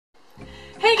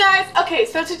Okay,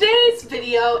 so today's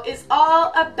video is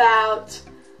all about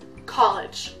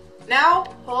college. Now,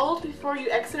 hold before you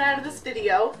exit out of this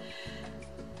video.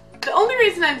 The only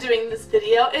reason I'm doing this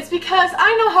video is because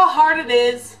I know how hard it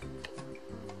is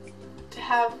to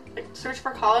have search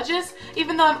for colleges,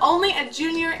 even though I'm only a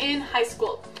junior in high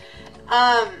school.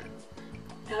 Now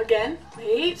again,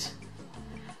 wait.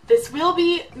 This will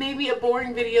be maybe a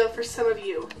boring video for some of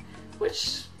you,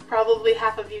 which probably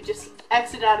half of you just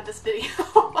exit out of this video.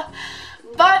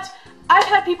 But I've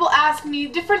had people ask me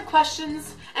different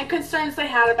questions and concerns they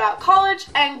had about college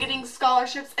and getting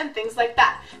scholarships and things like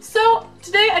that. So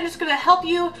today I'm just going to help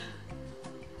you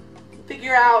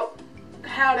figure out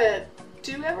how to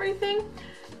do everything.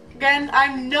 Again,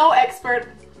 I'm no expert,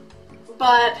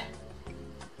 but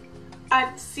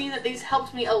I've seen that these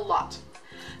helped me a lot.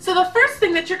 So the first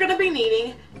thing that you're going to be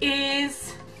needing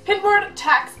is pinboard,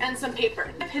 tacks, and some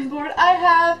paper. The pinboard, I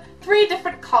have 3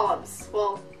 different columns.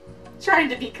 Well, trying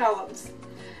to be columns.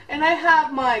 And I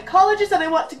have my colleges that I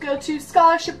want to go to,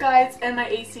 scholarship guides, and my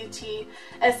ACT,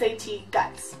 SAT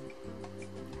guides.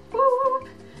 Woo!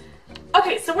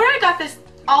 Okay, so where I got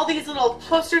all these little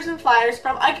posters and flyers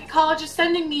from, I get colleges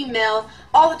sending me mail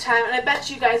all the time, and I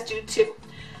bet you guys do too.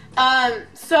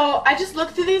 So I just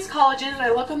look through these colleges and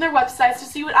I look on their websites to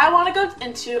see what I want to go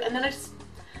into, and then I just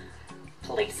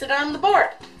place it on the board.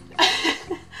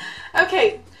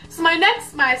 Okay, so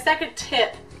my second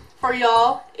tip for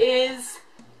y'all is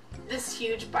this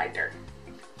huge binder.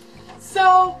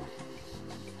 So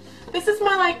this is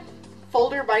my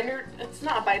folder binder. It's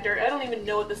not a binder. I don't even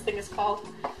know what this thing is called.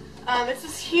 It's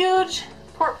this huge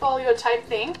portfolio type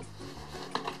thing.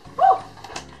 Woo!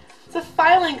 It's a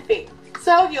filing thing.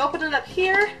 So you open it up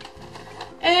here,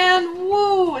 and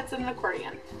woo, it's an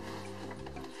accordion.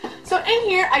 So in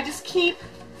here, I just keep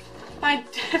my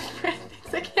different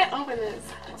things. I can't open this.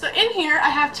 So in here, I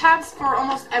have tabs for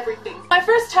almost everything. My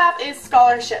first tab is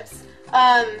scholarships.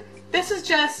 This is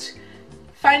just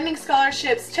finding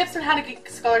scholarships, tips on how to get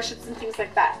scholarships and things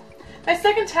like that. My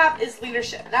second tab is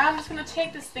leadership. Now I'm just going to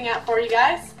take this thing out for you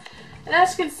guys. And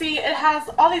as you can see, it has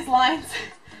all these lines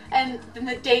and then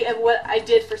the date of what I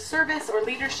did for service or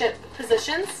leadership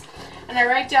positions. And I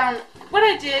write down what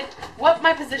I did, what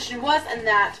my position was in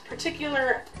that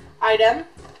particular item,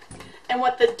 and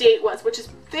what the date was, which is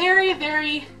very,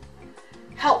 very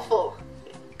helpful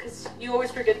because you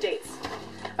always forget dates.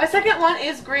 My second one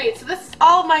is grades. So this is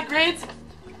all of my grades.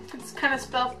 It's kind of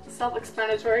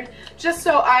self-explanatory, just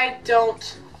so I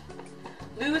don't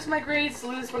lose my grades,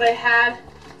 lose what I had.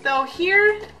 Though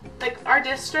here, our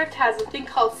district has a thing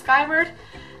called Skyward.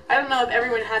 I don't know if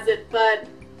everyone has it, but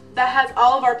that has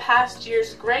all of our past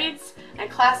year's grades and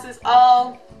classes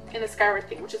all in a Skyward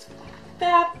thing, which is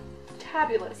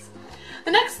fabulous.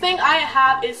 The next thing I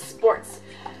have is sports.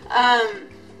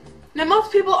 Now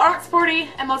most people aren't sporty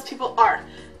and most people are.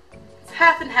 It's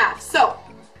half and half. So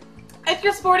if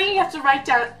you're sporty, you have to write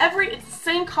down it's the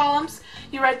same columns.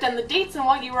 You write down the dates and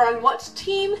what you were on what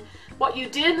team, what you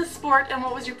did in the sport, and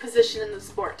what was your position in the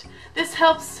sport. This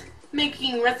helps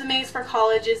making resumes for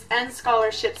colleges and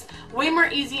scholarships way more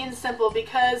easy and simple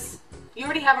because you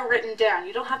already have it written down.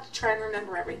 You don't have to try and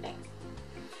remember everything.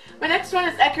 My next one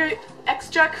is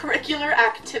extracurricular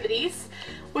activities,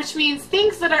 which means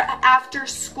things that are after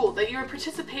school, that you would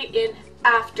participate in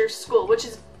after school, which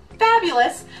is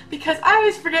fabulous because I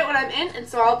always forget what I'm in, and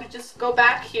so I'll just go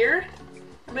back here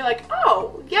and be like,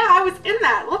 oh, yeah, I was in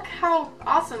that. Look how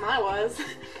awesome I was.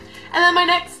 And then my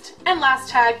next and last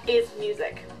tag is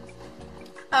music.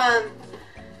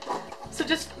 So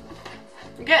just,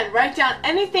 again, write down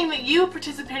anything that you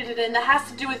participated in that has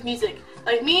to do with music.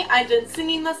 Like me, I did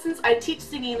singing lessons, I teach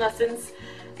singing lessons,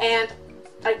 and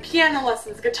piano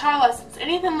lessons, guitar lessons,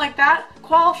 anything like that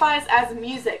qualifies as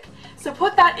music. So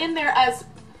put that in there as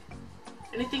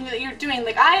anything that you're doing.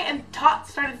 Like I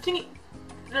started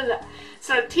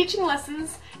teaching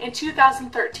lessons in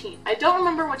 2013. I don't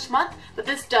remember which month, but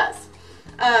this does.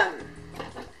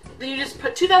 Then you just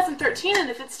put 2013,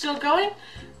 and if it's still going,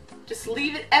 just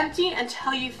leave it empty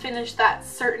until you finish that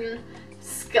certain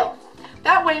skill.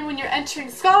 That way, when you're entering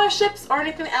scholarships or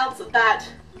anything else of that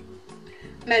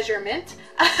measurement,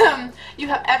 you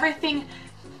have everything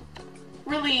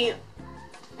really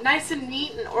nice and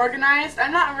neat and organized.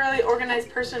 I'm not a really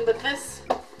organized person, but this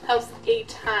helps a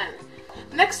ton.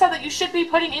 The next step that you should be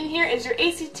putting in here is your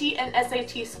ACT and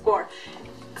SAT score,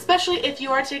 especially if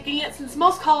you are taking it, since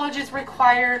most colleges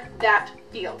require that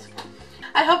field.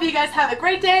 I hope you guys have a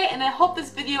great day, and I hope this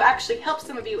video actually helped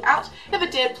some of you out. If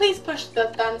it did, please push the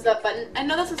thumbs up button. I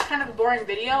know this is kind of a boring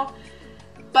video,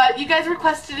 but you guys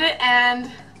requested it,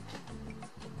 and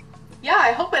yeah,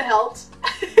 I hope it helped.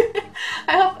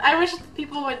 I wish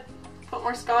people would put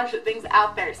more scholarship things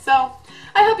out there. So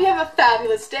I hope you have a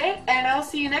fabulous day, and I'll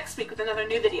see you next week with another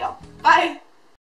new video. Bye!